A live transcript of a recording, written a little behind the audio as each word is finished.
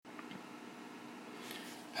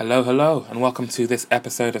Hello, and welcome to this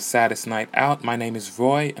episode of Saddest Night Out. My name is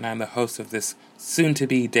Roy, and I'm the host of this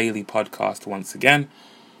soon-to-be daily podcast once again.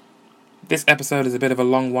 This episode is a bit of a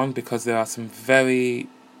long one because there are some very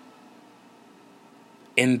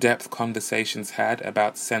in-depth conversations had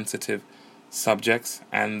about sensitive subjects,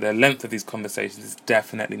 and the length of these conversations is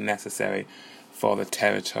definitely necessary for the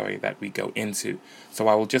territory that we go into. So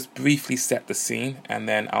I will just briefly set the scene, and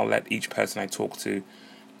then I'll let each person I talk to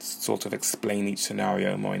sort of explain each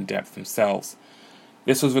scenario more in depth themselves.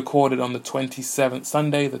 This was recorded on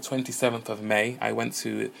Sunday the 27th of May. I went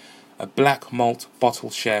to a Black Malt Bottle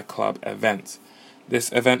Share Club event.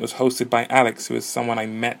 This event was hosted by Alex, who is someone I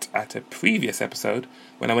met at a previous episode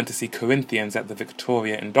when I went to see Corinthians at the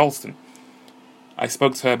Victoria in Dalston. I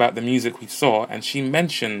spoke to her about the music we saw, and she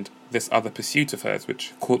mentioned this other pursuit of hers,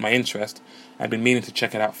 which caught my interest. I'd been meaning to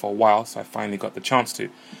check it out for a while, so I finally got the chance to.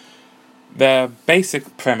 The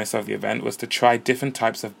basic premise of the event was to try different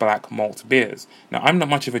types of black malt beers. Now, I'm not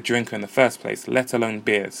much of a drinker in the first place, let alone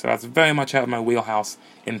beers, so that's very much out of my wheelhouse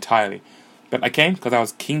entirely. But I came because I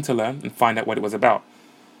was keen to learn and find out what it was about.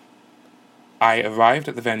 I arrived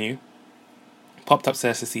at the venue, popped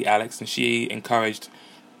upstairs to see Alex, and she encouraged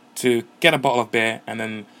to get a bottle of beer, and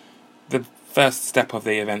then the first step of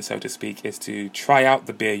the event, so to speak, is to try out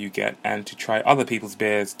the beer you get and to try other people's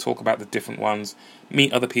beers, talk about the different ones,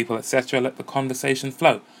 meet other people, etc., let the conversation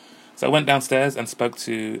flow. So I went downstairs and spoke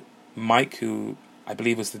to Mike, who I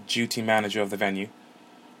believe was the duty manager of the venue.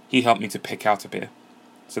 He helped me to pick out a beer.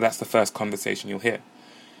 So that's the first conversation you'll hear.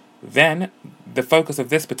 Then, the focus of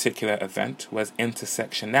this particular event was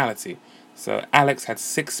intersectionality. So Alex had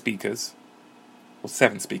 7 speakers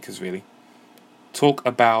really, talk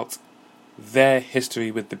about their history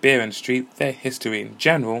with the beer industry, their history in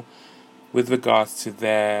general, with regards to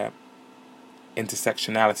their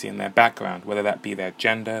intersectionality and their background, whether that be their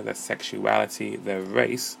gender, their sexuality, their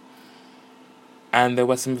race. And there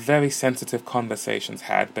were some very sensitive conversations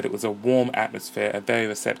had, but it was a warm atmosphere, a very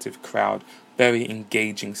receptive crowd, very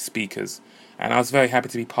engaging speakers, and I was very happy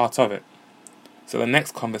to be part of it. So the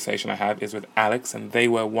next conversation I have is with Alex, and they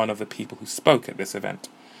were one of the people who spoke at this event.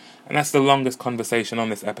 And that's the longest conversation on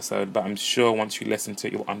this episode, but I'm sure once you listen to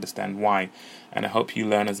it, you'll understand why, and I hope you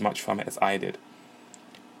learn as much from it as I did.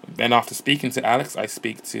 Then after speaking to Alex, I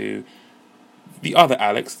speak to the other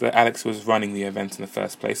Alex, the Alex who was running the event in the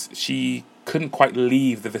first place. She couldn't quite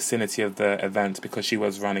leave the vicinity of the event because she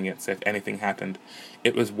was running it, so if anything happened,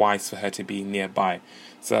 it was wise for her to be nearby.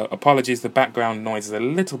 So apologies, the background noise is a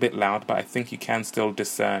little bit loud, but I think you can still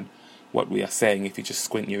discern what we are saying if you just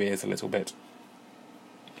squint your ears a little bit.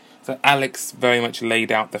 So Alex very much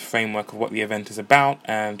laid out the framework of what the event is about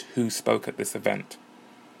and who spoke at this event.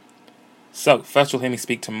 So, first you'll hear me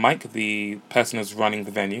speak to Mike, the person who's running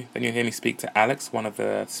the venue. Then you'll hear me speak to Alex, one of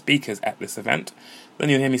the speakers at this event. Then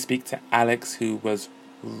you'll hear me speak to Alex, who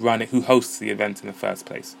hosts the event in the first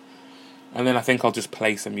place. And then I think I'll just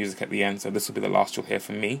play some music at the end, so this will be the last you'll hear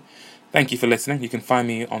from me. Thank you for listening. You can find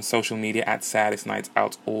me on social media at Saddest Night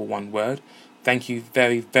Out, all one word. Thank you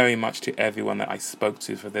very, very much to everyone that I spoke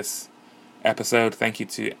to for this episode. Thank you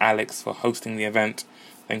to Alex for hosting the event.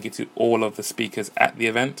 Thank you to all of the speakers at the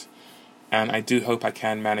event. And I do hope I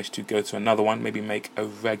can manage to go to another one, maybe make a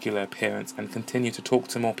regular appearance and continue to talk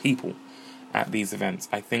to more people at these events.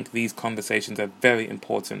 I think these conversations are very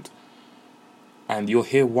important, and you'll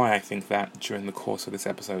hear why I think that during the course of this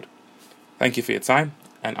episode. Thank you for your time,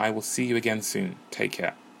 and I will see you again soon. Take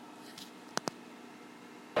care.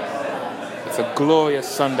 It's a glorious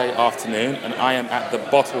Sunday afternoon, and I am at the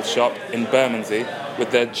bottle shop in Bermondsey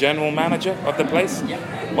with the general manager of the place. Yeah.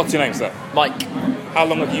 What's your name, sir? Mike. How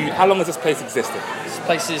long has this place existed? This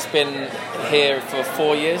place has been here for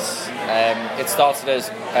 4 years. It started as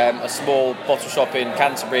a small bottle shop in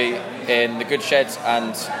Canterbury in the Good Shed,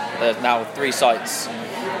 and there's now 3 sites.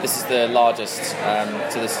 This is the largest,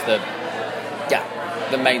 so this is the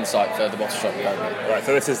main site for the bottle shop currently. Right,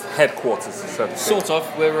 so this is headquarters, so to speak. Sort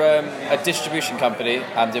of. We're a distribution company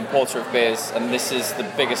and importer of beers, and this is the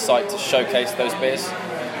biggest site to showcase those beers.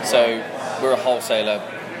 So we're a wholesaler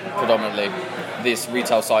predominantly. These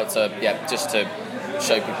retail sites are just to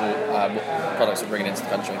show people what products we're bringing into the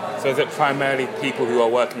country. So is it primarily people who are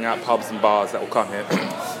working at pubs and bars that will come here?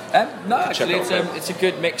 No, actually, it's a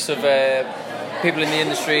good mix of people in the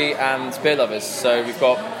industry and beer lovers. So we've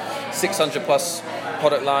got 600 plus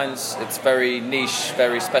product lines. It's very niche,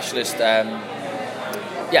 very specialist. It's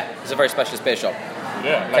a very specialist beer shop.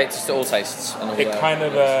 Yeah, caters to all tastes. And all it kind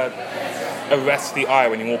of arrests the eye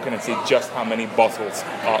when you walk in and see just how many bottles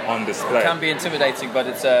are on display. It can be intimidating, but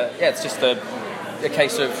it's just a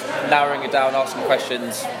case of narrowing it down, asking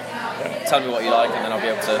questions, tell me what you like, and then I'll be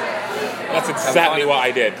able to That's exactly what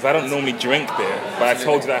I did, because I don't normally drink beer, but I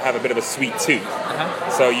told you that I have a bit of a sweet tooth.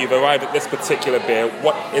 So you've arrived at this particular beer.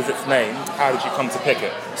 What is its name? How did you come to pick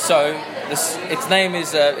it? So its name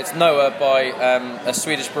is it's Noah by a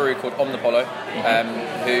Swedish brewery called Omnipollo,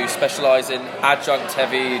 who specialise in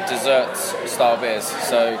adjunct-heavy dessert style beers.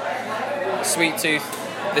 So Sweet Tooth.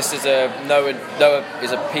 This is Noah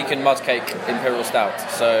is a pecan mud cake imperial stout.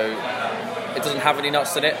 So it doesn't have any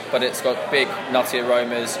nuts in it, but it's got big nutty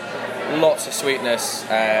aromas, lots of sweetness.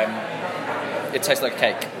 It tastes like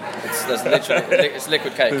cake. It's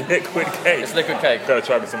liquid cake. Liquid cake. It's liquid cake. Gotta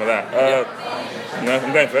try me some of that.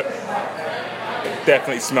 I'm going for it. It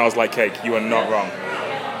definitely smells like cake. You are not wrong.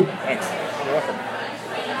 Thanks. You're welcome.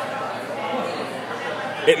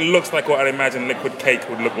 It looks like what I'd imagine liquid cake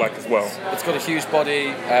would look like as well. It's got a huge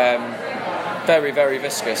body, very, very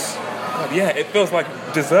viscous. God, yeah, it feels like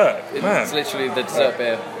dessert. Man. It's literally the dessert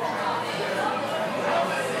beer.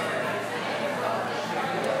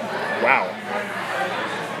 Wow.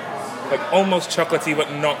 Like almost chocolatey,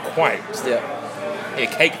 but not quite. Yeah.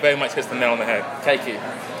 Cake very much hits the nail on the head. Cakey.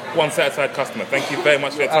 One satisfied customer. Thank you very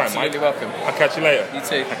much for your time, Absolutely Mike. welcome. I'll catch you later. You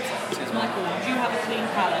too. Michael, do you have a clean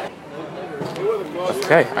palate?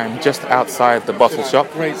 Okay, I'm just outside the bottle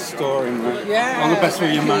shop. Great story, man. Yeah. All the best for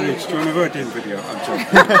your marriage. Do you want a virgin video? I'm joking.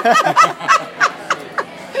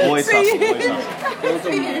 Always us.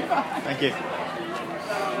 Thank you.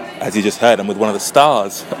 As you just heard, I'm with one of the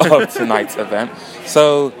stars of tonight's event.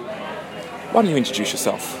 So, why don't you introduce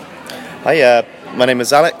yourself? Hi, my name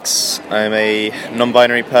is Alex. I'm a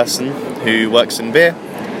non-binary person who works in beer.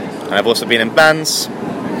 And I've also been in bands.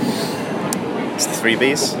 It's the 3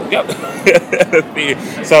 Bs. Yep.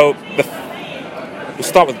 So, we'll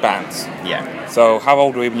start with bands. Yeah. So, how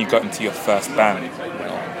old were you when you got into your first band?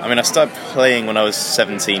 I mean, I started playing when I was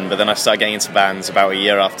 17, but then I started getting into bands about a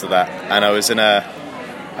year after that. And I was in a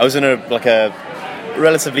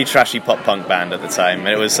relatively trashy pop punk band at the time. And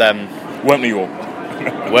it was Weren't we all?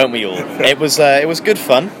 Weren't we all? It was good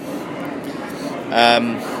fun.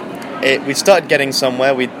 We started getting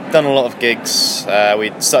somewhere. We'd done a lot of gigs.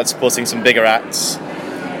 We'd started supporting some bigger acts.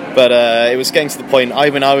 But it was getting to the point, I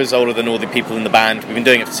was older than all the people in the band. We've been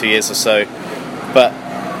doing it for 2 years or so. But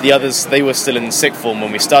the others, they were still in sixth form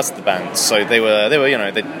when we started the band. So they were,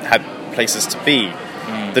 they had places to be.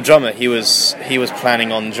 The drummer, he was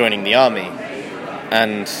planning on joining the army.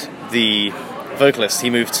 And the vocalist, he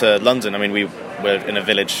moved to London. I mean, we were in a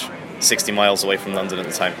village 60 miles away from London at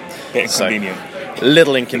the time. Bit inconvenient. So,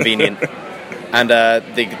 little inconvenient. And the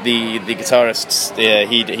guitarist,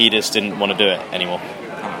 he just didn't want to do it anymore.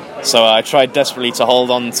 So I tried desperately to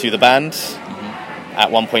hold on to the band,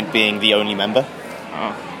 at one point being the only member.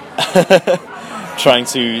 Trying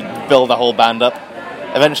to build the whole band up.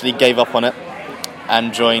 Eventually gave up on it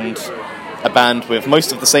and joined a band with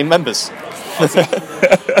most of the same members.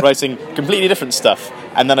 Writing completely different stuff.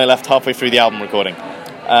 And then I left halfway through the album recording.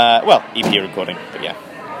 EP recording, but yeah.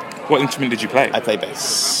 What instrument did you play? I play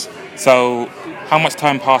bass. So, how much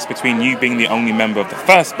time passed between you being the only member of the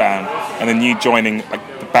first band and then you joining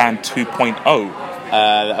the band 2.0?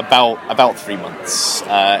 About 3 months.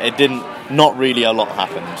 Not really a lot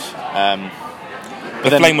happened.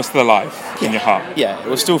 The flame was still alive in your heart. Yeah, it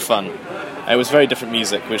was still fun. It was very different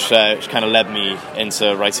music, which kind of led me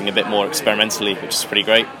into writing a bit more experimentally, which is pretty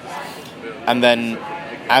great. And then,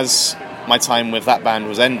 as my time with that band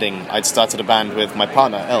was ending, I'd started a band with my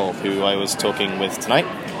partner, Elle, who I was talking with tonight.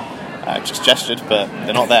 Just gestured, but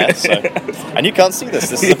they're not there. So, and you can't see this.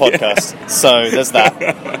 This is a podcast. So there's that.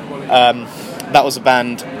 That was a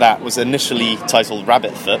band that was initially titled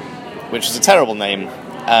Rabbitfoot, which is a terrible name.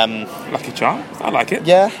 Lucky Charm. I like it.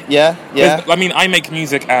 Yeah. I mean, I make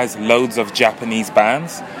music as loads of Japanese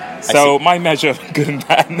bands, so my measure of good and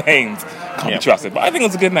bad names can't be trusted. But I think it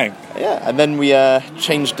was a good name. Yeah, and then we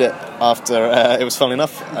changed it after it was, funnily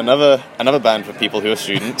enough, another band for people who are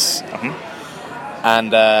students,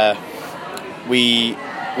 and we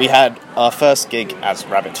had our first gig as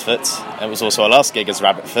Rabbitfoot. It was also our last gig as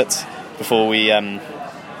Rabbitfoot before we.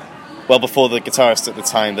 Before the guitarist at the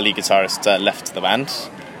time, the lead guitarist, left the band.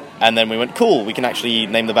 And then we went, cool, we can actually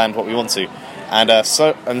name the band what we want to. And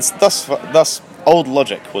thus Old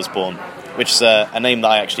Logic was born, which is a name that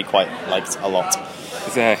I actually quite liked a lot.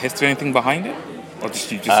 Is there a history, anything behind it? Or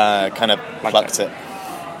just you just kind of plucked it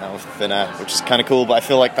out of thin air, which is kind of cool, but I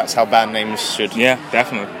feel like that's how band names should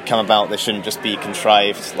definitely come about. They shouldn't just be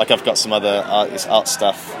contrived. Like, I've got some other art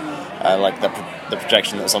stuff, like the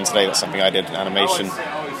projection that was on today, that's something I did in animation.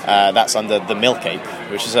 That's under the Milk Ape,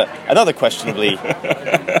 which is another questionably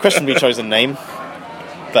chosen name,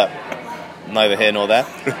 but neither here nor there.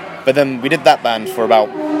 But then we did that band for about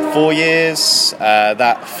 4 years.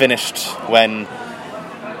 That finished when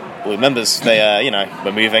all the members, they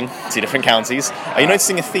were moving to different counties. Are you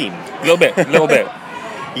noticing a theme? A little bit.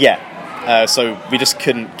 Yeah. So we just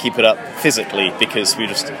couldn't keep it up physically because we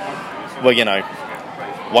just,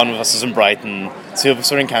 one of us was in Brighton, 2 of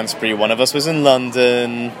us were in Canterbury, 1 of us was in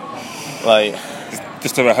London, like...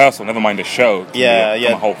 Just a rehearsal, never mind a show. Yeah.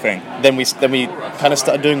 The whole thing. Then we kind of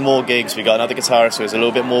started doing more gigs. We got another guitarist who was a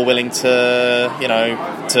little bit more willing to,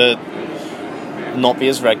 to not be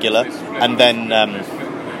as regular. And then,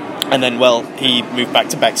 he moved back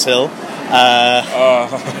to Bexhill. And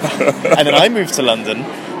then I moved to London.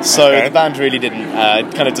 So the band really didn't.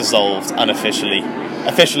 It kind of dissolved unofficially.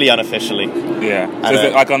 Officially, unofficially. Yeah. So And, is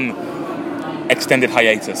it like on extended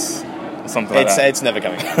hiatus? Something like that. It's never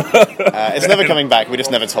coming back. It's never coming back. We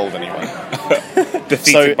just never told anyone.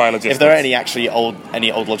 Defeated by logistics. If there are any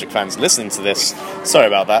old Logic fans listening to this, sorry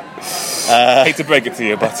about that. Hate to break it to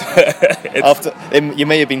you, but you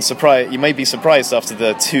may have been surprised. You may be surprised after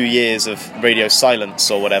the 2 years of radio silence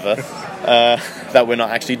or whatever that we're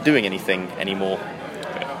not actually doing anything anymore.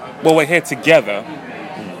 Well, we're here together.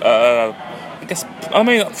 I guess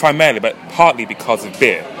not primarily, but partly because of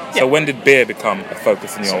beer. So when did beer become a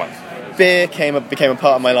focus in your life? Beer became a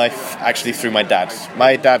part of my life actually through my dad.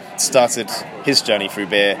 My dad started his journey through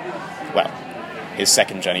beer, his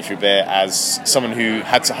second journey through beer, as someone who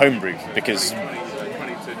had to homebrew because, the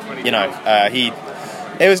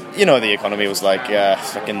economy was like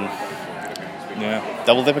fucking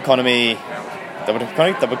double dip economy, double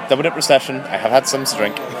dip recession. I have had some to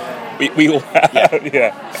drink. We all have,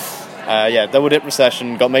 double dip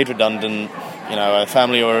recession, got made redundant. Our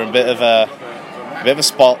family were in a bit of a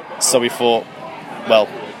spot, so we thought, my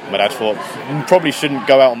dad thought, probably shouldn't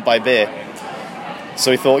go out and buy beer.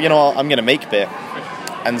 So he thought, I'm going to make beer.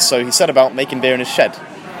 And so he set about making beer in his shed.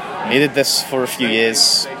 And he did this for a few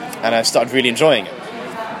years, and I started really enjoying it.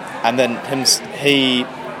 And then he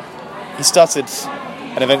started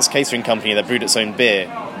an events catering company that brewed its own beer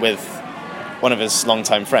with one of his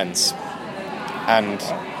longtime friends. And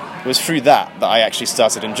it was through that I actually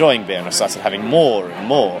started enjoying beer, and I started having more and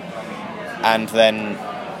more. And then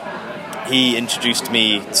he introduced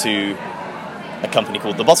me to a company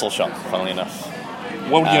called The Bottle Shop, funnily enough.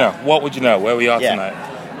 What would you know? Where we are tonight?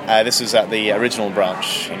 This was at the original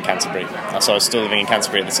branch in Canterbury. So I was still living in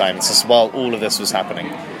Canterbury at the time. It's just while all of this was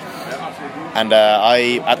happening. And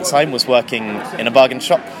I, at the time, was working in a bargain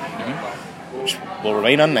shop, which will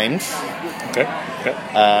remain unnamed. Okay.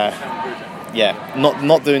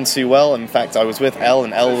 Not doing too well. In fact, I was with Elle,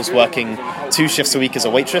 and Elle was working 2 shifts a week as a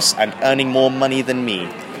waitress and earning more money than me.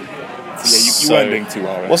 So you weren't doing too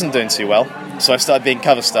well, right? Wasn't doing too well. So I started being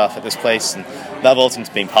cover staff at this place, and that evolved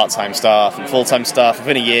into being part-time staff and full-time staff.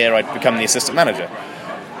 Within a year, I'd become the assistant manager.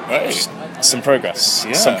 Right. Some progress.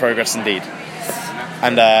 Yeah. Some progress indeed.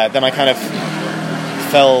 And then I kind of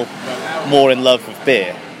fell more in love with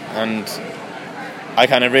beer, and I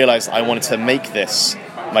kind of realised I wanted to make this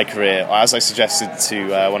my career, or as I suggested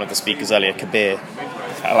to one of the speakers earlier, Kabir.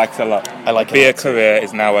 I like it a lot. I like it. Beer career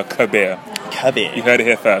is now a Kabir. Kabir. You heard it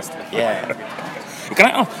here first. Yeah. Can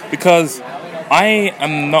I ask? Because I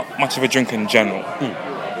am not much of a drinker in general.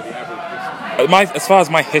 As far as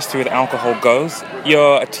my history with alcohol goes,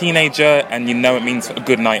 you're a teenager and you know it means a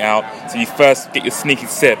good night out, so you first get your sneaky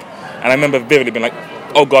sip. And I remember vividly being like,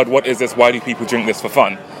 oh God, what is this? Why do people drink this for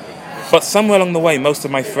fun? But somewhere along the way, most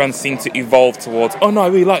of my friends seem to evolve towards, oh no, I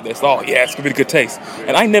really like this. Oh yeah, it's going to be a good taste.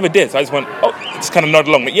 And I never did. So I just went, just kind of nod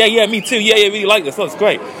along. Like, yeah, me too. Yeah, really like this. Oh, it's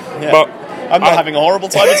great. Yeah. But I'm not having a horrible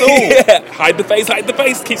time at all. Yeah, hide the face,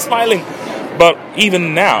 keep smiling. But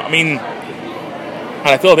even now, I mean, and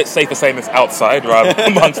I feel a bit safer saying this outside rather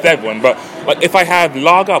amongst everyone, but like if I have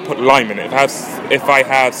lager, I'll put lime in it. If I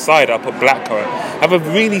have cider, I'll put blackcurrant. I have a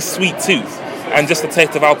really sweet tooth, and just the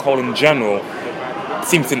taste of alcohol in general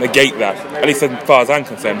seems to negate that, at least as far as I'm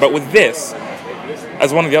concerned. But with this,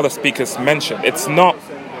 as one of the other speakers mentioned, it's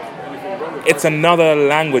another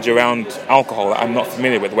language around alcohol that I'm not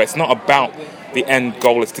familiar with, where it's not about the end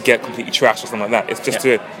goal is to get completely trashed or something like that. It's just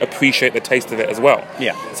to appreciate the taste of it as well.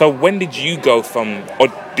 Yeah. So when did you go from, or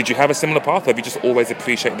did you have a similar path, or have you just always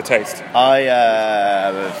appreciated the taste?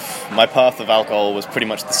 My path of alcohol was pretty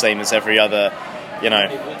much the same as every other,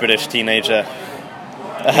 British teenager.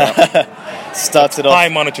 Started off...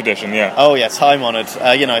 Time-honoured tradition, yeah. Oh, yeah, time-honoured.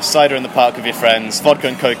 Cider in the park with your friends, vodka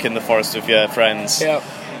and coke in the forest with your friends. Yeah.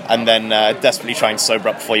 And then desperately trying to sober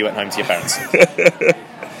up before you went home to your parents.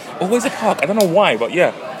 Always a park. I don't know why, but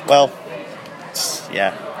yeah. Well,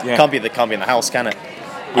 yeah. Can't be in the house, can it?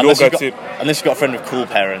 Unless you've got a friend with cool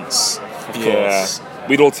parents, of course.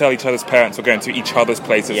 We'd all tell each other's parents we're going to each other's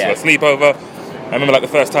places for a sleepover. I remember like the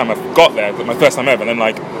first time I got there, my first time ever, and then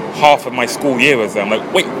like half of my school year was there. I'm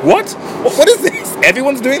like, wait, what? What is this?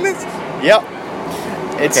 Everyone's doing this? Yep.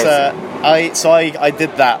 It's Okay. I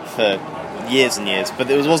did that for years and years, but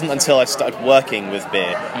it wasn't until I started working with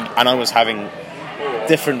beer and I was having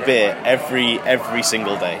different beer every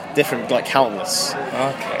single day, different, like, countless.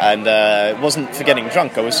 Okay. And it wasn't for getting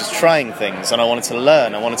drunk. I was just trying things, and I wanted to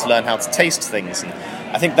learn. I wanted to learn how to taste things, and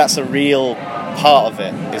I think that's a real part of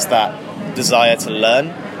it, is that desire to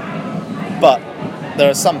learn. But there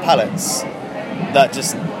are some palates that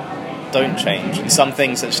just don't change, and some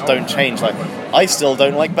things that just don't change. Like, I still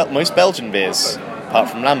don't like most Belgian beers, apart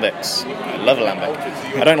from Lambics. I love a Lambic.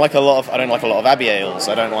 I don't like a lot of Abbey ales.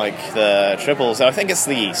 I don't like the triples. I think it's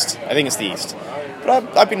the yeast.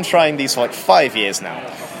 But I've been trying these for like 5 years now.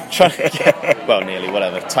 Well, nearly,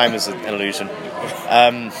 whatever. Time is an illusion.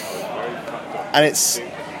 And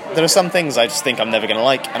there are some things I just think I'm never going to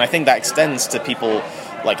like, and I think that extends to people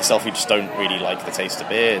like yourself who just don't really like the taste of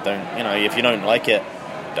beer. If you don't like it,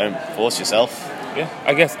 don't force yourself. Yeah,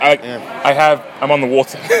 I guess I'm on the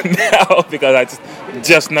water now because I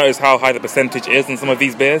just noticed how high the percentage is in some of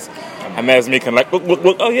these beers, and there's me kind of like,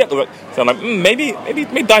 look, oh yeah, look. So I'm like, maybe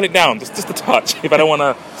dial it down just a touch if I don't want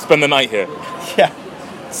to spend the night here. Yeah.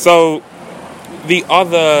 So the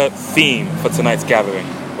other theme for tonight's gathering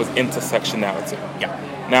was intersectionality. Yeah.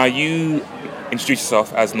 Now you introduced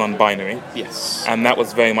yourself as non-binary. Yes. And that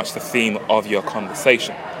was very much the theme of your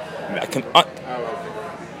conversation.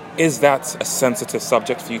 Is that a sensitive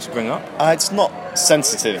subject for you to bring up? It's not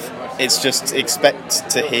sensitive. It's just expect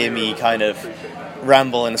to hear me kind of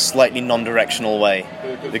ramble in a slightly non-directional way,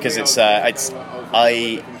 because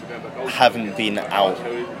I haven't been out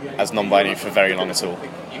as non-binary for very long at all.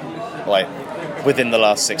 Like within the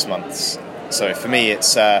last 6 months. So for me,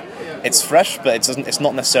 it's fresh, but it's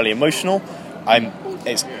not necessarily emotional.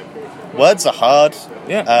 Words are hard.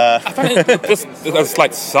 Yeah. I find it just a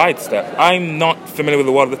slight sidestep. I'm not familiar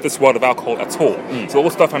with this world of alcohol at all. So all the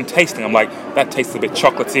stuff I'm tasting, I'm like, that tastes a bit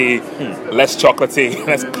chocolatey, less chocolatey. And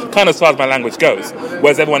that's kind of as far as my language goes.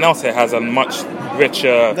 Whereas everyone else here has a much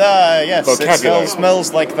richer yes, vocabulary. It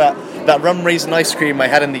smells like that rum raisin ice cream I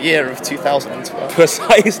had in the year of 2012.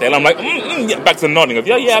 Precisely. And I'm like, yeah, back to the nodding of,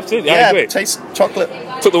 yeah, absolutely, I agree. Taste chocolate.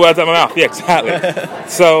 Took the words out of my mouth. Yeah, exactly.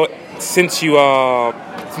 So since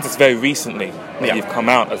it's very recently that you've come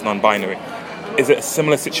out as non-binary, is it a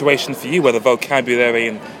similar situation for you where the vocabulary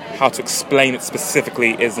and how to explain it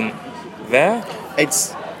specifically isn't there?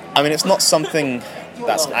 It's not something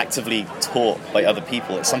that's actively taught by other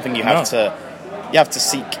people. It's something you have to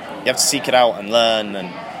seek it out and learn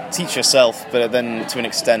and teach yourself. But then to an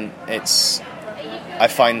extent, I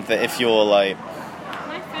find that if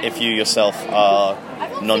you yourself are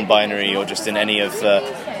non-binary or just in any of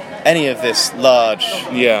this large,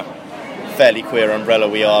 fairly queer umbrella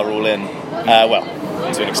we are all in,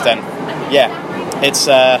 to an extent,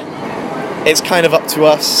 it's kind of up to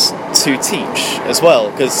us to teach as well,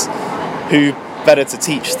 because who better to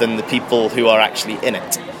teach than the people who are actually in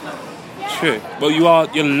it? True. Well,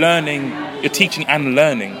 you're learning, you're teaching and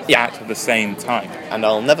learning at the same time. And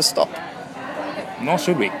I'll never stop. Nor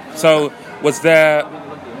should we. So, was there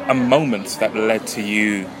a moment that led to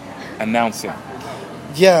you announcing?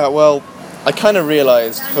 Yeah, well, I kind of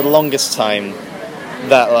realised for the longest time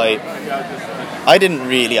that, I didn't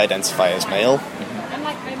really identify as male.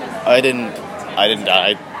 I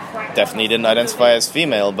definitely didn't identify as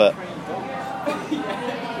female, but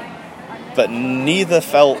neither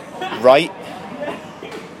felt right,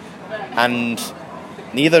 and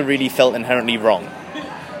neither really felt inherently wrong.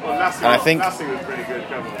 And I think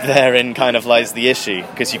therein kind of lies the issue,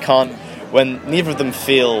 because you can't, when neither of them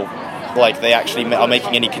feel like they actually are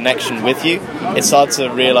making any connection with you, it's hard to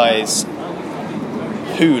realise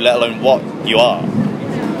who, let alone what, you are.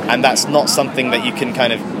 And that's not something that you can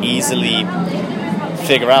kind of easily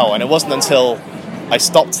figure out. And it wasn't until I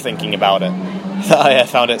stopped thinking about it that I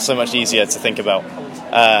found it so much easier to think about,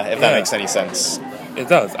 if that makes any sense. It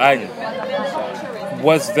does.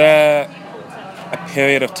 Was there a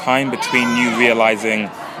period of time between you realising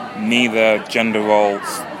neither gender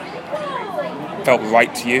roles felt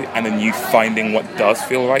right to you and then you finding what does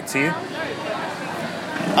feel right to you?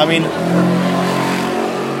 I mean,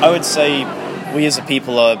 I would say we as a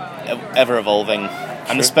people are ever evolving,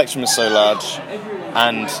 and the spectrum is so large,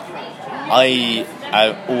 and I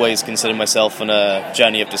always consider myself on a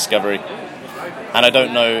journey of discovery, and I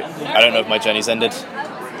don't know if my journey's ended.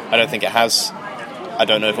 I don't think it has. I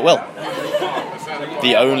don't know if it will.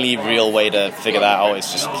 The only real way to figure that out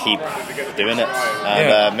is just keep doing it,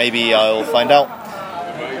 and maybe I'll find out.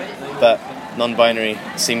 But non-binary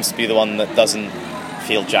seems to be the one that doesn't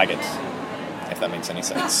feel jagged, if that makes any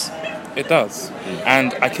sense. It does.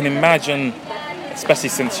 And I can imagine, especially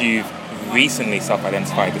since you've recently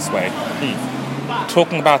self-identified this way,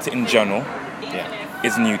 talking about it in general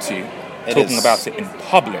is new to you. Talking about it in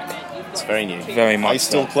public, it's very new. Very much I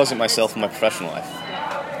still closet myself in my professional life,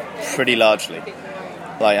 pretty largely.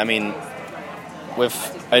 Like, I mean, like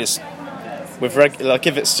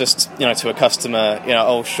if it's just, to a customer,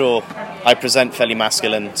 oh sure, I present fairly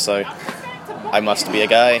masculine, so I must be a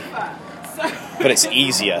guy. But it's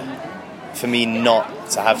easier for me not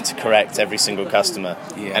to have to correct every single customer,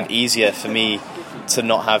 and easier for me to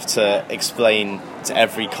not have to explain to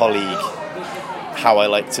every colleague how I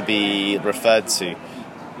like to be referred to.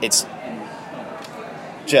 It's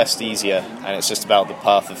just easier, and it's just about the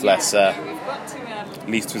path of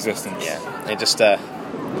least resistance. Yeah, it just. But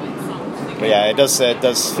yeah, it does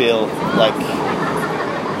feel like.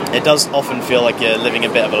 It does often feel like you're living a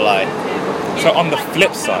bit of a lie. So on the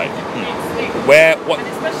flip side,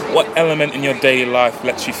 what element in your daily life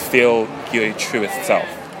lets you feel your truest self?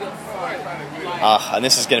 And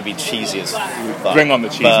this is going to be cheesy as fuck. Bring on the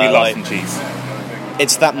cheese. We love some cheese.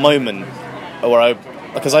 It's that moment where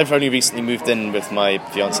because I've only recently moved in with my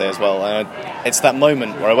fiance as well, and it's that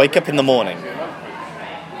moment where I wake up in the morning,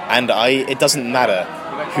 and it doesn't matter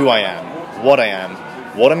who I am, what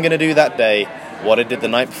I'm going to do that day, what I did the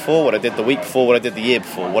night before, what I did the week before, what I did the year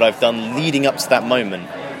before, what I've done leading up to that moment.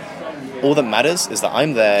 All that matters is that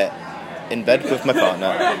I'm there in bed with my partner,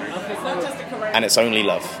 and it's only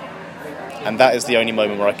love. And that is the only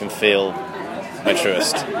moment where I can feel my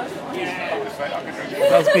truest.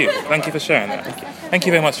 That was beautiful. Thank you for sharing that. Thank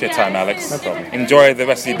you very much for your time, Alex. No problem. Enjoy the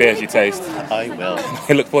rest of the beers you taste. I will.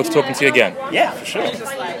 I look forward to talking to you again. Yeah, for sure.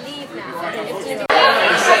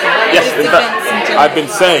 Yes, in fact, I've been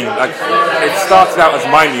saying, like, it started out as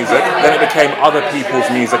my music, then it became other people's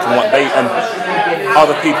music and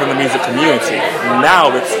other people in the music community.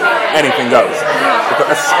 Now it's anything goes.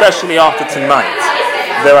 Because especially after tonight,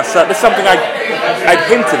 there's something I'd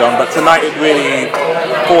hinted on, but tonight it really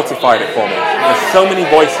fortified it for me. There's so many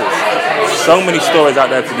voices, so many stories out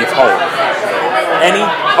there to be told. Any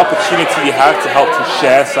opportunity you have to help to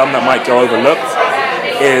share some that might go overlooked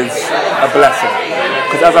is a blessing.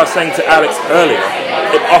 Because as I was saying to Alex earlier,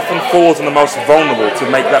 it often falls on the most vulnerable to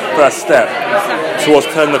make that first step towards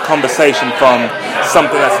turning the conversation from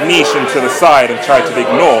something that's niche and to the side and try to be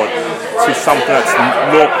ignored to something that's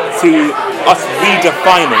to us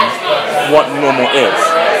redefining what normal is.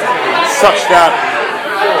 Such that,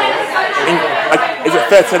 is it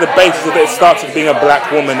fair to say the basis of it starts with being a black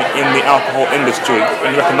woman in the alcohol industry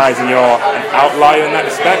and recognizing you're an outlier in that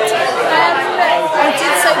respect? I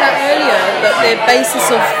did say that earlier, that the basis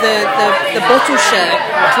of the Bottle Share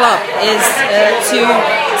Club is to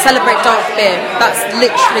celebrate dark beer. That's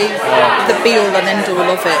literally the be-all and end-all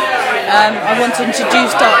of it. I want to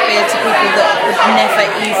introduce dark beer to people that would never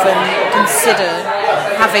even consider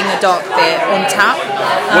having a dark beer on tap.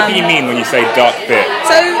 What do you mean when you say dark beer?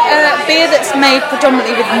 So beer that's made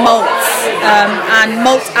predominantly with malts, and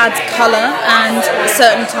malt adds colour and a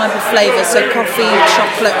certain type of flavour, so coffee,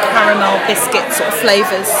 chocolate, caramel, biscuit sort of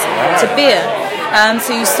flavours to beer.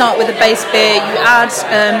 So you start with a base beer, you add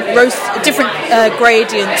different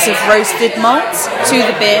gradients of roasted malt to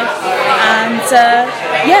the beer, and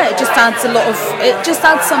it just adds something different. It just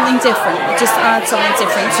adds something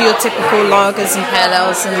different to your typical lagers and pale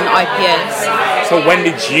ales and IPAs. So when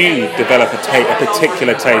did you develop a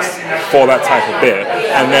particular taste for that type of beer,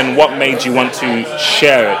 and then what made you want to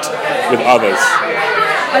share it with others?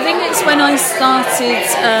 I think it's when I started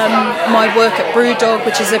my work at Brewdog,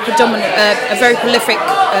 which is a very prolific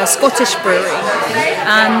Scottish brewery,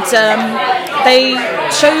 and they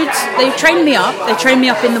trained me up. They trained me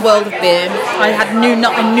up in the world of beer. I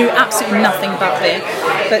knew absolutely nothing about beer,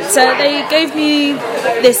 but they gave me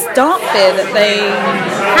this dark beer that they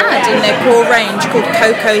had in their core range called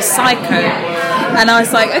Cocoa Psycho. And I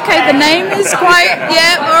was like, okay, the name is quite,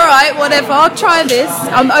 alright, whatever, I'll try this.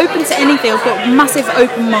 I'm open to anything. I've got a massive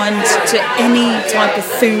open mind to any type of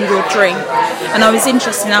food or drink. And I was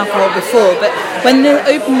interested in alcohol before, but when they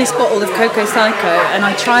opened this bottle of Cocoa Psycho and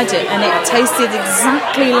I tried it, and it tasted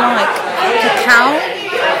exactly like cacao,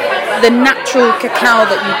 the natural cacao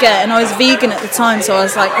that you get. And I was vegan at the time, so I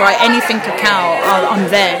was like, right, anything cacao,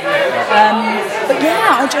 I'm there. But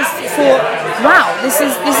yeah, I just thought, wow, this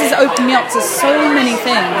has opened me up to so many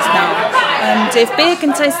things now. And if beer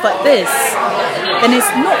can taste like this, then it's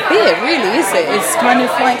not beer, really, is it? It's kind of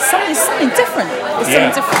like something different.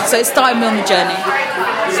 Something different. So it started me on the journey.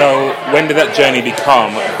 So when did that journey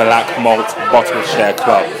become Black Malt Bottle Share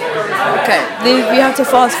Club? Okay, we have to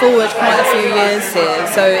fast forward quite a few years here.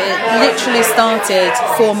 So it literally started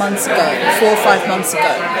 4 or 5 months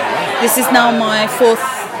ago. This is now my 4th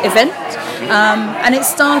event, and it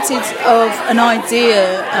started of an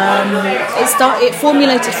idea. It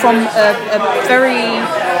formulated from a very,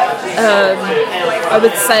 I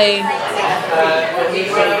would say,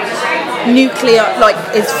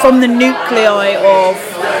 it's from the nuclei of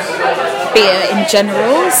beer in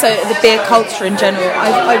general, so the beer culture in general.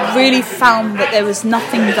 I really found that there was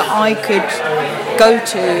nothing that I could go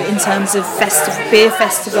to in terms of beer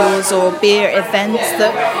festivals or beer events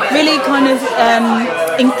that really kind of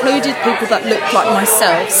included people that looked like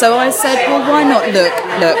myself. So I said, well, why not look,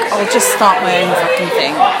 I'll just start my own fucking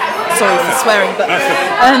thing. Sorry for swearing, but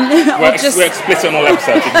we're explicit on all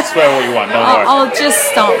episodes. You can swear all you want, don't worry. I'll just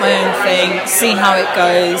start my own thing, see how it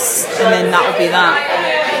goes, and then that'll be that.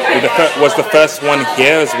 Was the first one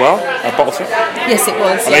here as well, at Bottle Shop? Yes, it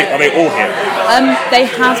was. Are they all here? They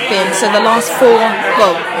have been. So the last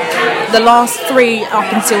 3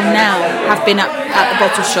 up until now have been at the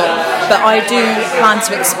Bottle Shop. But I do plan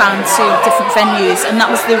to expand to different venues, and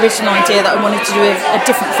that was the original idea, that I wanted to do a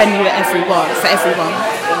different venue for everyone.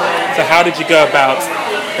 So how did you go about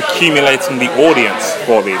accumulating the audience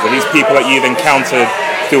for these? Are these people that you've encountered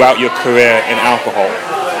throughout your career in alcohol?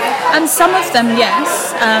 And some of them,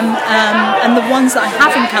 yes, and the ones that I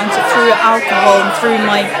have encountered through alcohol and through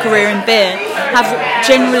my career in beer have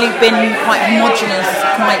generally been quite homogenous,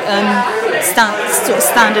 quite sort of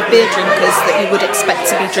standard beer drinkers that you would expect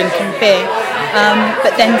to be drinking beer.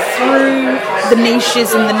 But then through the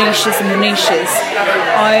niches and the niches and the niches,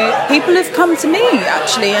 people have come to me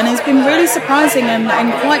actually, and it's been really surprising and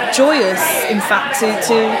quite joyous, in fact,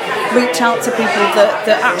 to reach out to people that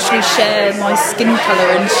actually share my skin colour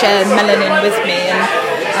and share melanin with me,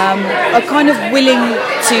 and are kind of willing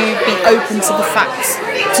to be open to the fact,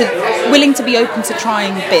 willing to be open to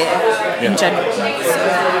trying beer in general.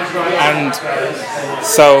 And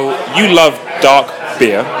so you love dark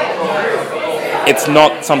beer. It's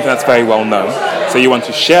not something that's very well known, so you want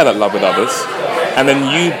to share that love with others. And then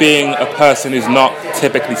you, being a person who's not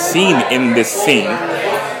typically seen in this scene,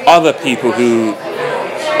 other people who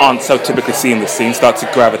aren't so typically seen in the scene start to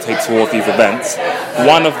gravitate towards these events.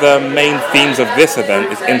 One of the main themes of this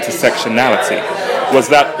event is intersectionality. Was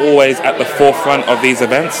that always at the forefront of these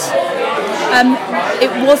events?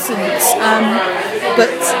 It wasn't, but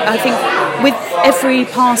I think with every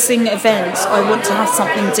passing event I want to have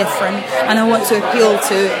something different, and I want to appeal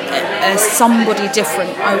to somebody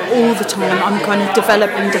different all the time. I'm kind of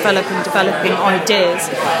developing ideas.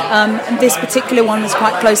 This particular one was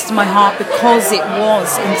quite close to my heart because it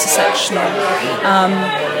was intersectional,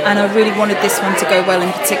 and I really wanted this one to go well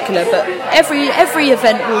in particular. But every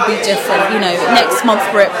event will be different. You know, next month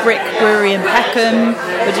we're at Brick Brewery in Peckham.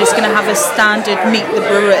 We're just going to have a standard Meet the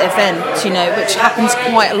Brewer event, you know, which happens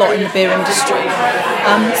quite a lot in the beer industry.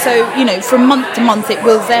 So, you know, from month to month it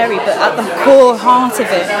will vary, but at the core heart of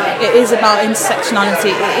it, it is about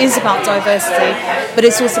intersectionality, it is about diversity, but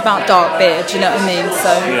it's also about dark beer, do you know what I mean?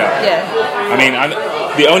 So, yeah. I mean,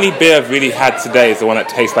 the only beer I've really had today is the one that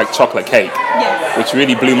tastes like chocolate cake, which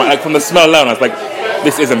really blew my... Like, from the smell alone, I was like,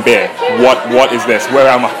 this isn't beer. What is this? Where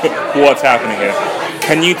am I? What's happening here?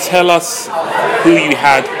 Can you tell us who you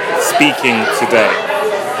had speaking today?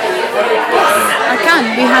 I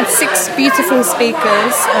can. We had 6 beautiful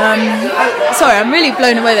speakers. Sorry, I'm really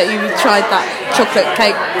blown away that you tried that chocolate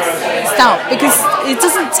cake stout, because it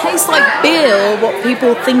doesn't taste like beer or what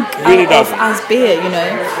people think of as beer, you know.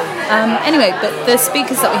 Anyway, but the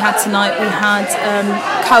speakers that we had tonight, we had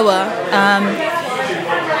Koa.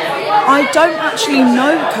 I don't actually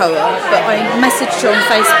know Koa, but I messaged her on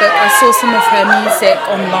Facebook. I saw some of her music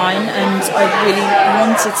online, and I really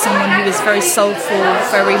wanted someone who was very soulful,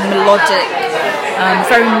 very melodic,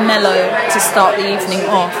 very mellow to start the evening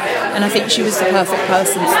off, and I think she was the perfect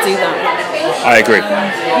person to do that. I agree.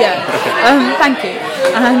 Thank you.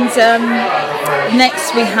 And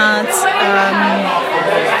next we had...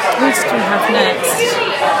 who did we have next?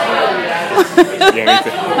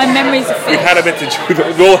 My memories are fixed.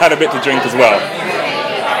 We all had a bit to drink as well.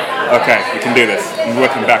 Okay, we can do this. I'm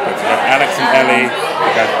working backwards. We have Alex and Ellie, we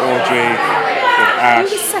have Audrey, we have Ash.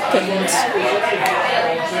 Who was second?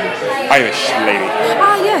 Irish lady.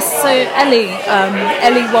 Yes, so Ellie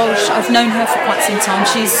Walsh, I've known her for quite some time.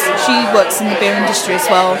 She works in the beer industry as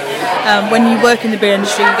well. When you work in the beer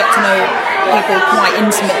industry, you get to know people quite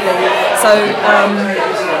intimately. So,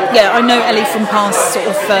 I know Ellie from past sort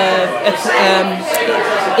of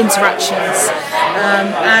interactions,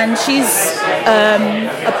 and she's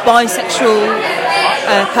a bisexual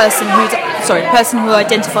person who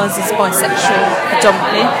identifies as bisexual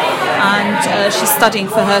predominantly, and she's studying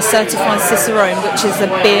for her Certified Cicerone, which is a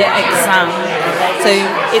beer exam. So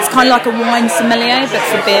it's kind of like a wine sommelier, but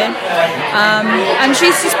for beer. And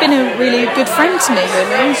she's just been a really good friend to me,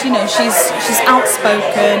 really. You know, she's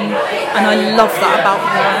outspoken, and I love that about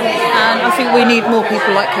her. And I think we need more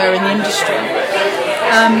people like her in the industry.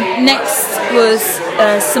 Next was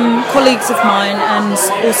some colleagues of mine and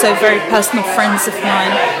also very personal friends of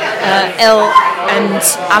mine, Elle and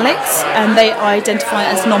Alex, and they identify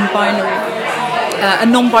as non-binary. A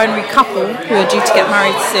non-binary couple who are due to get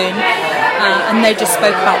married soon, and they just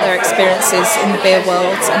spoke about their experiences in the beer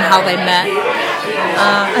world and how they met.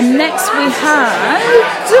 And next we had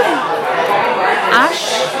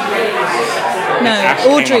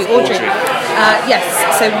Audrey. Yes,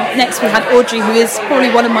 so next we had Audrey, who is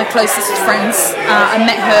probably one of my closest friends. I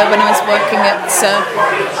met her when I was working at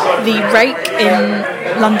the Rake in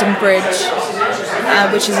London Bridge,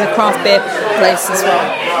 which is a craft beer place as well.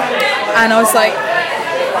 And I was like,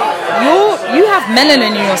 you have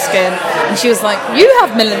melanin in your skin. And she was like, you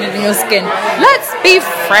have melanin in your skin. Let's be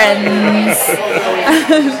friends.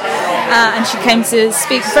 And she came to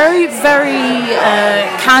speak very, very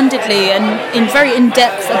candidly and very in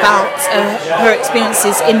depth about her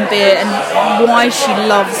experiences in beer and why she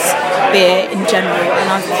loves beer in general. And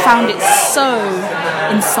I found it so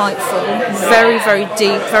insightful, very, very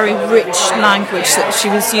deep, very rich language that she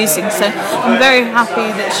was using. So I'm very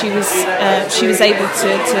happy that she was able to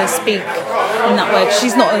speak in that way.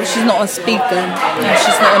 She's not a speaker,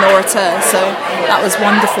 she's not an orator. So that was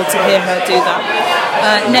wonderful to hear her do that.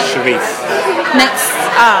 Next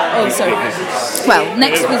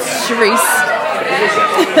was Charisse.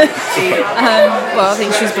 Well, I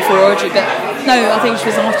think she was before Audrey, but no, I think she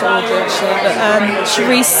was after Audrey actually. But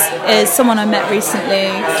Charisse is someone I met recently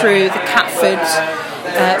through the Catford,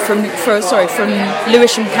 from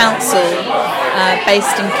Lewisham Council,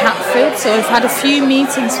 based in Catford. So I've had a few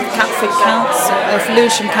meetings with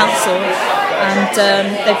Lewisham Council, and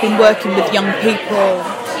they've been working with young people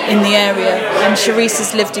in the area, and Charisse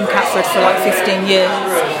has lived in Catford for like 15 years.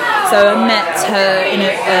 So I met her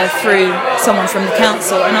through someone from the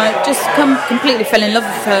council, and I just completely fell in love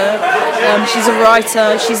with her. She's a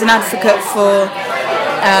writer, she's an advocate for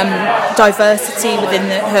diversity within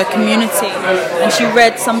her community, and she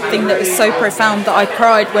read something that was so profound that I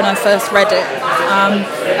cried when I first read it,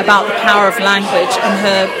 about the power of language, and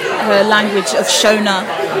her language of Shona,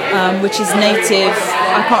 which is native,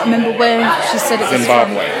 I can't remember where she said it was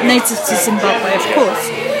Zimbabwe. from. Native to Zimbabwe, of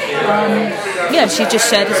course. She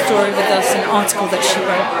just shared a story with us, an article that she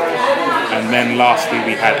wrote. And then lastly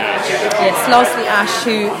we had Ash. Yes, lastly Ash,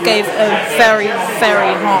 who gave a very,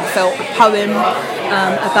 very heartfelt poem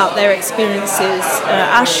about their experiences.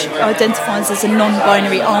 Ash identifies as a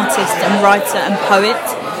non-binary artist and writer and poet,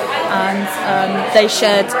 and they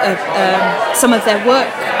shared some of their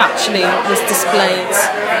work actually was displayed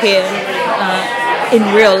here in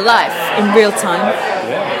real life, in real time.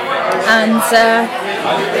 And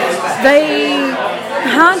they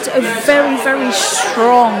had a very, very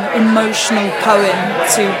strong emotional poem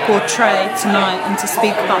to portray tonight and to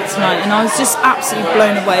speak about tonight, and I was just absolutely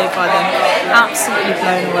blown away by them. Absolutely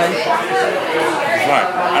blown away. Right,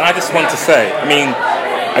 and I just want to say,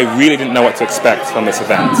 I really didn't know what to expect from this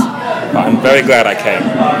event, but I'm very glad I came.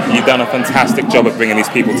 You've done a fantastic job of bringing these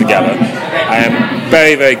people together. I am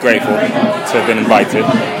very, very grateful to have been invited.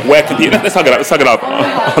 Where can people... Let's hug it up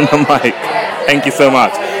on the mic. Thank you so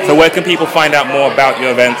much. So where can people find out more about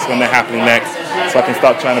your events when they're happening next, so I can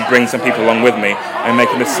start trying to bring some people along with me and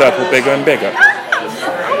making this circle bigger and bigger?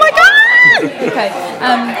 Oh my God! Okay,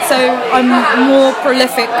 so I'm more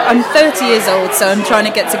prolific. I'm 30 years old, so I'm trying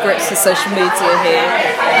to get to grips with social media here.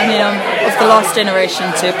 I'm of the last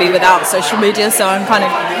generation to be without social media, so I'm kind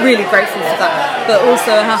of really grateful for that. But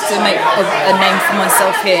also I have to make a name for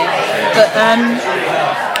myself here. But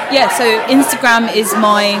so Instagram is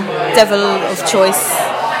my devil of choice.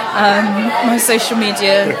 My social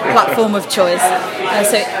media platform of choice.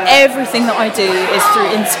 So everything that I do is through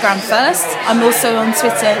Instagram first. I'm also on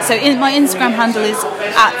Twitter. So my Instagram handle is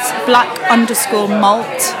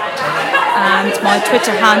 @black_malt, and my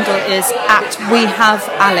Twitter handle is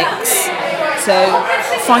 @wehavealex. So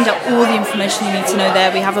find out all the information you need to know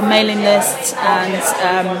there. We have a mailing list,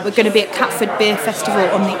 and we're going to be at Catford Beer Festival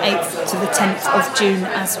on the 8th to the 10th of June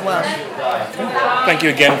as well. Thank you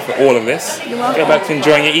again for all of this. You're welcome. Go back to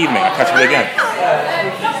enjoying your evening. I'll catch you again.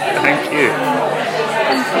 Thank you.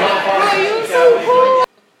 Thank you.